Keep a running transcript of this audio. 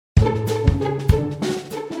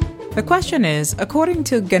The question is, according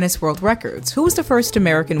to Guinness World Records, who was the first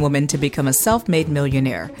American woman to become a self-made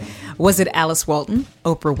millionaire? Was it Alice Walton,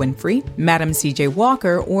 Oprah Winfrey, Madam C.J.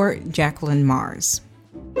 Walker, or Jacqueline Mars?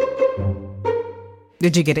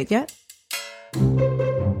 Did you get it yet?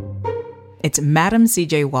 It's Madam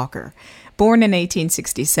C.J. Walker. Born in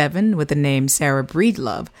 1867 with the name Sarah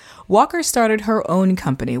Breedlove, Walker started her own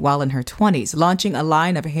company while in her 20s, launching a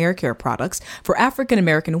line of hair care products for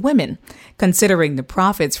African-American women. Considering the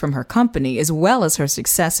profits from her company as well as her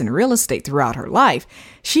success in real estate throughout her life,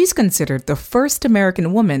 she's considered the first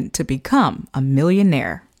American woman to become a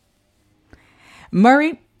millionaire.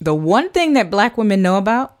 Murray, the one thing that Black women know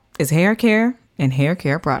about is hair care and hair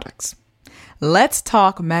care products. Let's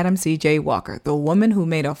talk Madam C.J. Walker, the woman who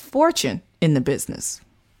made a fortune in the business.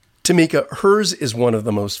 Tamika, hers is one of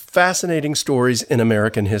the most fascinating stories in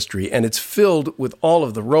American history, and it's filled with all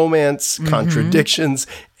of the romance, contradictions,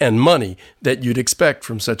 and money that you'd expect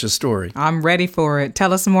from such a story. I'm ready for it.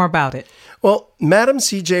 Tell us more about it. Well, Madam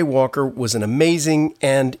C.J. Walker was an amazing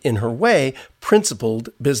and, in her way, principled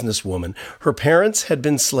businesswoman. Her parents had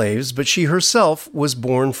been slaves, but she herself was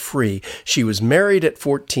born free. She was married at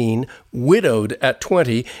 14, widowed at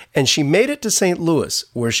 20, and she made it to St. Louis,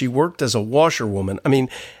 where she worked as a washerwoman.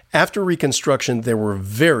 After Reconstruction, there were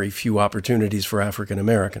very few opportunities for African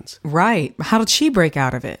Americans. Right. How did she break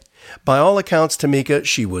out of it? By all accounts, Tamika,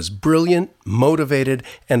 she was brilliant, motivated,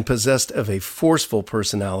 and possessed of a forceful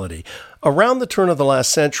personality. Around the turn of the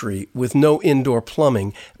last century, with no indoor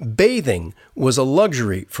plumbing, bathing was a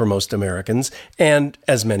luxury for most Americans, and,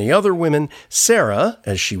 as many other women, Sarah,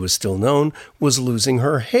 as she was still known, was losing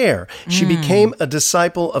her hair. She became a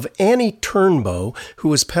disciple of Annie Turnbow, who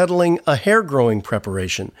was peddling a hair-growing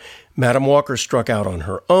preparation. Madam Walker struck out on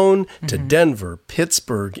her own to Denver,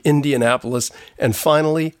 Pittsburgh, Indianapolis, and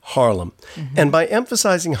finally Harlem. And by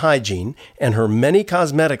emphasizing hygiene and her many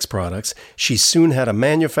cosmetics products, she soon had a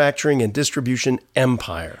manufacturing and distribution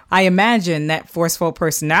empire. I imagine that forceful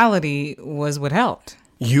personality was what helped.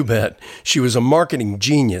 You bet. She was a marketing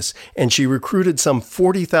genius, and she recruited some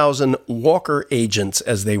 40,000 Walker agents,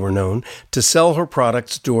 as they were known, to sell her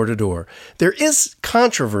products door to door. There is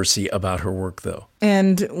controversy about her work, though.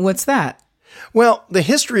 And what's that? Well, the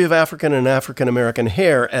history of African and African-American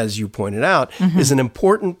hair, as you pointed out, is an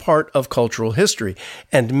important part of cultural history.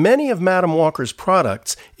 And many of Madam Walker's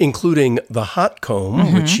products, including the hot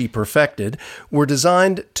comb, which she perfected, were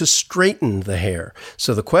designed to straighten the hair.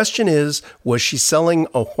 So the question is, was she selling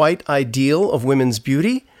a white ideal of women's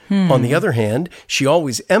beauty? On the other hand, she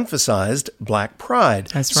always emphasized Black pride.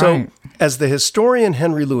 That's right. So, as the historian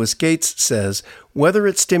Henry Louis Gates says, whether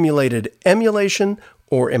it stimulated emulation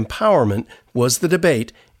or empowerment was the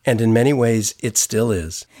debate, and in many ways, it still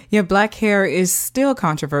is. Yeah, Black hair is still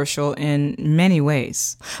controversial in many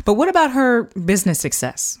ways. But what about her business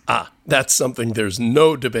success? That's something there's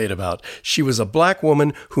no debate about. She was a Black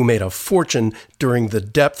woman who made a fortune during the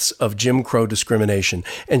depths of Jim Crow discrimination,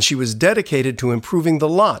 and she was dedicated to improving the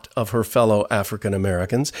lot of her fellow African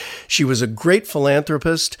Americans. She was a great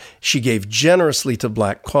philanthropist. She gave generously to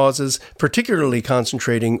Black causes, particularly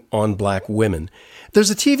concentrating on Black women. There's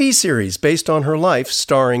a TV series based on her life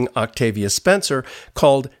starring Octavia Spencer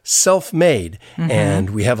called Self-Made,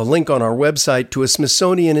 and we have a link on our website to a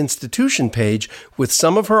Smithsonian Institution page with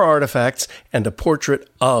some of her artifacts and a portrait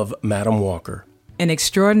of Madam Walker. An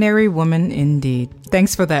extraordinary woman indeed.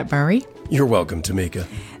 Thanks for that, Murray. You're welcome, Tamika.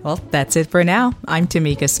 Well, that's it for now. I'm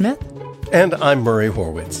Tamika Smith. And I'm Murray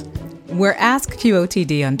Horwitz. We're Ask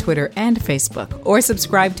QOTD on Twitter and Facebook, or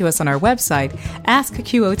subscribe to us on our website,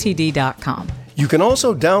 askqotd.com. You can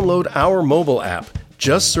also download our mobile app.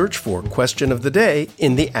 Just search for Question of the Day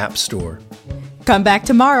in the App Store. Come back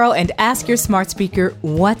tomorrow and ask your smart speaker,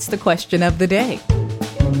 what's the question of the day?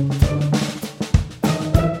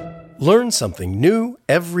 Learn something new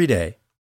every day.